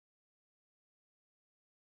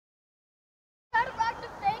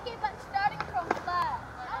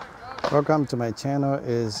Welcome to my channel.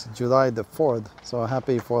 It's July the 4th, so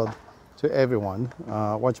happy 4th to everyone.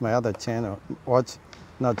 Watch my other channel, watch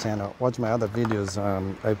my other videos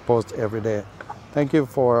I post every day. Thank you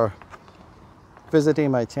for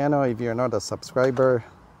visiting my channel. If you're not a subscriber,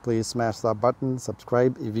 please smash that button,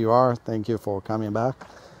 subscribe. If you are, thank you for coming back.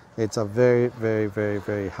 It's a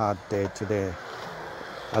very hot day today.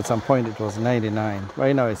 At some point it was 99.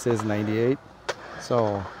 Right now it says 98.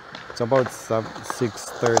 So it's about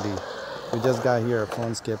 6:30. We just got here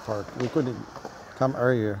from skate park. We couldn't come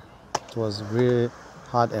earlier. It was really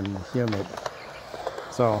hot and humid.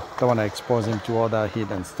 So don't want to expose him to all that heat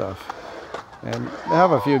and stuff. And they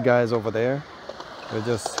have a few guys over there. They're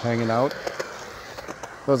just hanging out.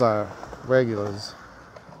 Those are regulars.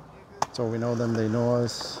 So we know them, they know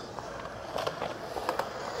us.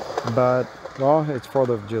 But well, it's 4th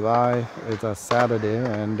of July. It's a Saturday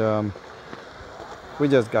and we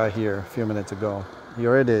just got here a few minutes ago. He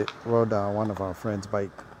already rode one of our friend's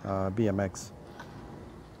bike, BMX.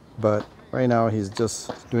 But right now he's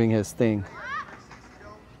just doing his thing. For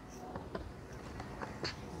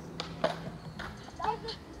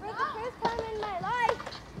the first time in my life,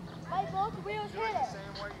 my both wheels hit it.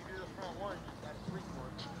 Same way you do the front one, that's 3/4.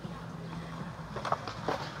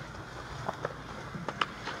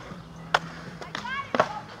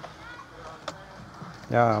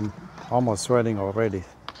 Yeah, I'm almost sweating already.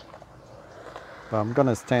 But I'm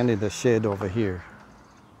gonna stand in the shade over here.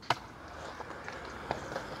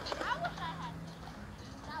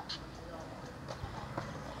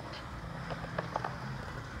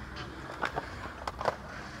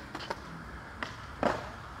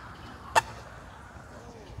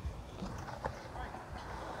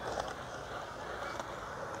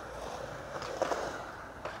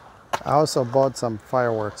 I also bought some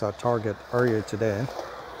fireworks at Target earlier today.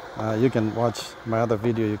 You can watch my other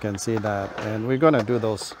video, you can see that. And we're gonna do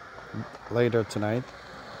those later tonight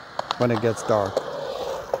when it gets dark.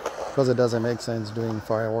 Because it doesn't make sense doing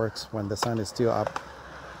fireworks when the sun is still up.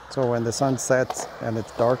 So when the sun sets and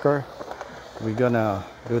it's darker, we're gonna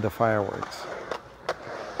do the fireworks.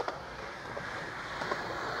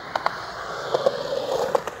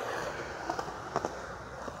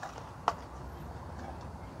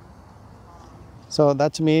 So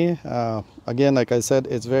that's me. Again, like I said,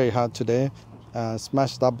 it's very hot today.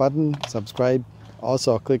 Smash that button, subscribe.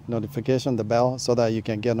 Also click notification, the bell, so that you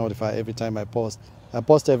can get notified every time I post. I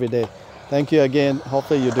post every day. Thank you again.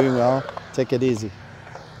 Hopefully you're doing well. Take it easy.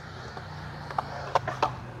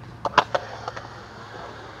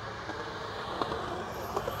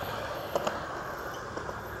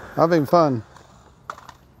 Having fun.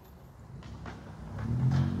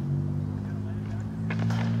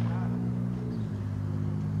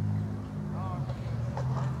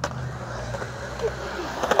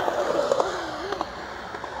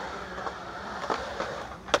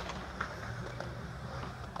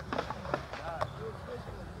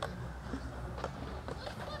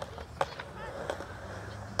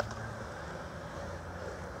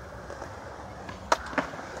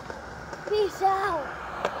 Peace out.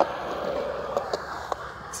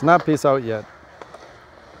 It's not peace out yet.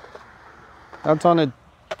 That's only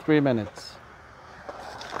 3 minutes.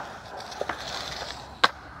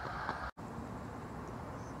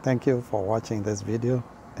 Thank you for watching this video,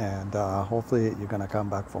 and hopefully you're gonna come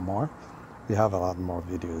back for more. We have a lot more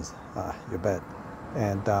videos, you bet.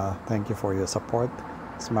 And thank you for your support.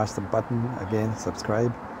 Smash the button again,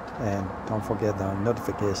 subscribe, and don't forget the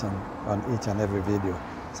notification on each and every video.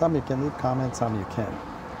 Some you can leave comments, some you can't.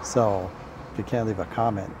 So if you can't leave a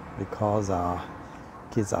comment because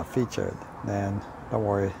kids are featured, then don't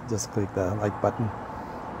worry, just click the like button.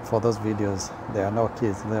 For those videos, there are no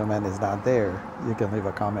kids, little man is not there, you can leave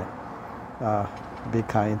a comment. Be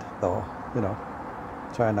kind though, you know,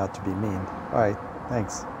 try not to be mean. All right,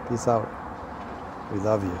 thanks, peace out, we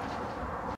love you.